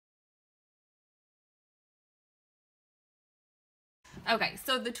Okay,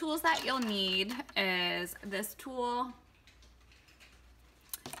 so the tools that you'll need is this tool,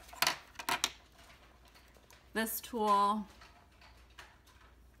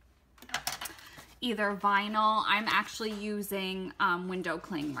 either vinyl. I'm actually using window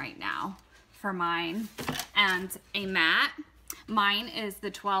cling right now for mine, and a mat. Mine is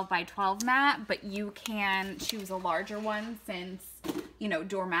the 12 by 12 mat, but you can choose a larger one since, you know,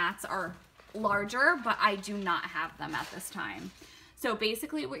 doormats are larger, but I do not have them at this time. So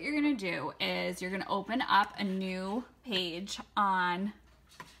basically what you're gonna do is you're gonna open up a new page on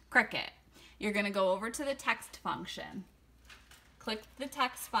Cricut. You're gonna go over to the text function. Click the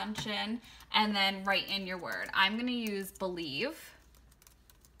text function and then write in your word. I'm gonna use believe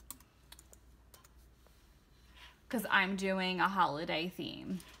because I'm doing a holiday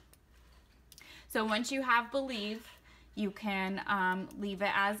theme. So once you have believe, you can leave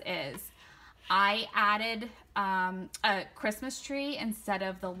it as is. I added a Christmas tree instead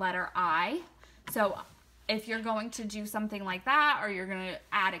of the letter I. So if you're going to do something like that, or you're gonna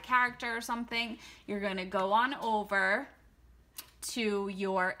add a character or something, you're gonna go on over to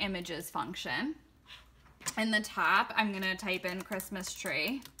your images function. In the top, I'm gonna type in Christmas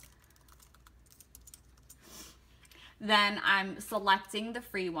tree. Then I'm selecting the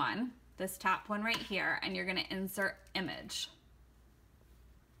free one, this top one right here, and you're gonna insert image.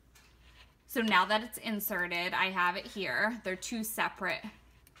 So now that it's inserted, I have it here. They're two separate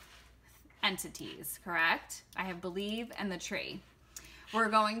entities, correct? I have believe and the tree. We're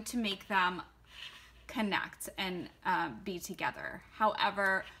going to make them connect and be together.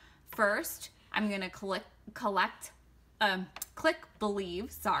 However, first I'm gonna click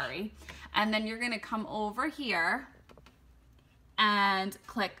believe, sorry, and then you're gonna come over here and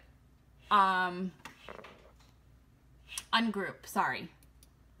click ungroup, sorry,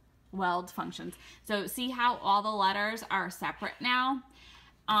 weld functions. So see how all the letters are separate now?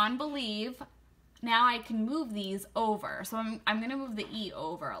 On believe, now I can move these over. So I'm gonna move the E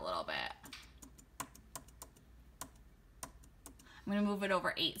over a little bit. I'm gonna move it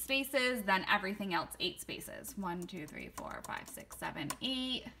over 8 spaces, then everything else 8 spaces. 1, 2, 3, 4, 5, 6, 7,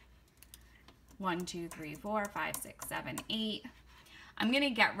 8. 1, 2, 3, 4, 5, 6, 7, 8. I'm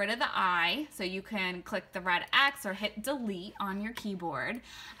gonna get rid of the I, so you can click the red X or hit delete on your keyboard,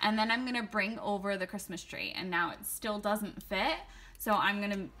 and then I'm gonna bring over the Christmas tree, and now it still doesn't fit, so I'm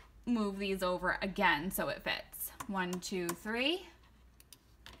gonna move these over again so it fits. 1, 2, 3.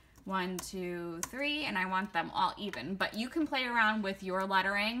 1, 2, 3, and I want them all even, but you can play around with your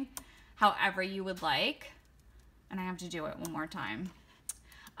lettering however you would like, and I have to do it one more time.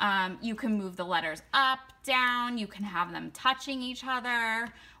 You can move the letters up, down, you can have them touching each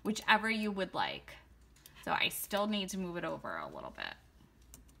other, whichever you would like. So I still need to move it over a little bit.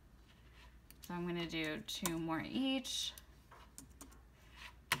 So I'm gonna do 2 more each.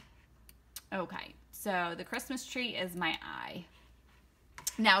 Okay, so the Christmas tree is my eye.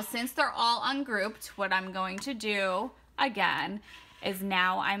 Now, since they're all ungrouped, what I'm going to do, again, is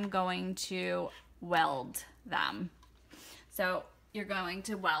now I'm going to weld them. So you're going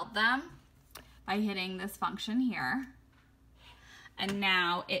to weld them by hitting this function here. And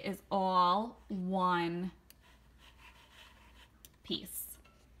now it is all one piece.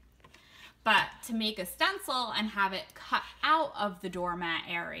 But to make a stencil and have it cut out of the doormat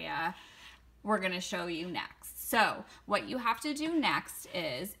area, we're gonna show you next. So what you have to do next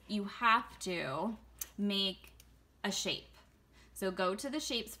is you have to make a shape. So go to the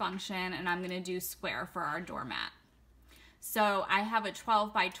shapes function, and I'm gonna do square for our doormat. So I have a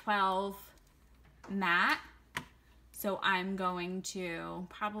 12 by 12 mat. So I'm going to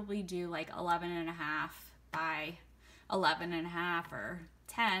probably do like 11.5 by 11.5 or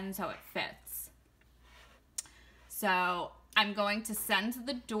 10 so it fits. So I'm going to send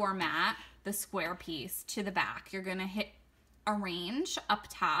the doormat, the square piece, to the back. You're gonna hit arrange up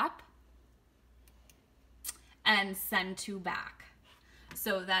top and send to back.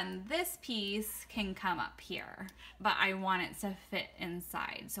 So then this piece can come up here, but I want it to fit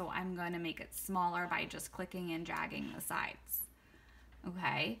inside. So I'm going to make it smaller by just clicking and dragging the sides.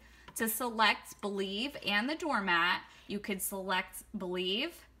 Okay. To select believe and the doormat, you could select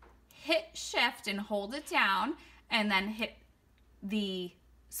believe, hit shift and hold it down, and then hit the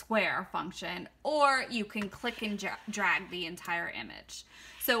square function, or you can click and drag the entire image.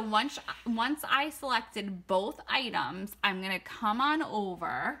 So once I selected both items, I'm gonna come on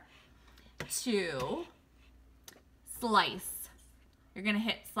over to slice. You're gonna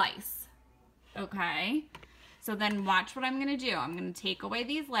hit slice, okay? So then watch what I'm gonna do. I'm gonna take away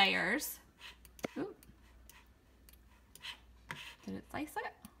these layers. Ooh. Did it slice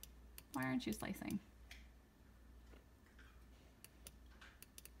it? Why aren't you slicing?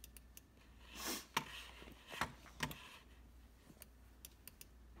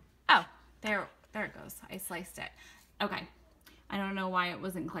 there it goes. I sliced it. Okay. I don't know why it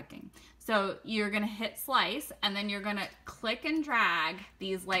wasn't clicking. So you're gonna hit slice and then you're gonna click and drag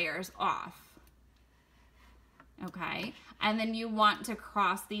these layers off. Okay, and then you want to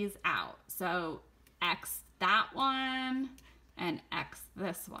cross these out. So X that one and X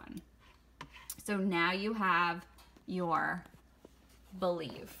this one. So now you have your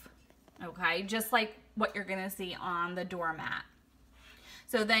believe. Okay, just like what you're gonna see on the doormat.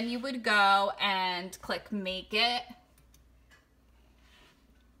 So then you would go and click make it.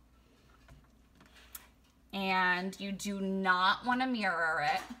 And you do not want to mirror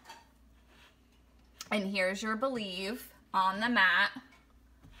it. And here's your believe on the mat.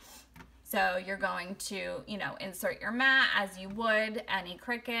 So you're going to, you know, insert your mat as you would any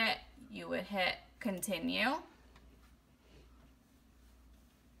Cricut. You would hit continue.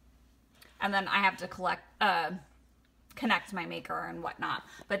 And then I have to connect my maker and whatnot.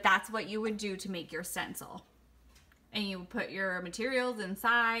 But that's what you would do to make your stencil. And you put your materials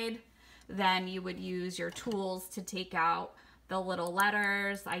inside. Then you would use your tools to take out the little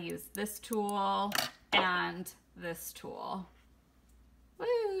letters. I use this tool and this tool.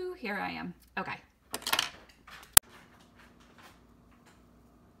 Woo, here I am. Okay.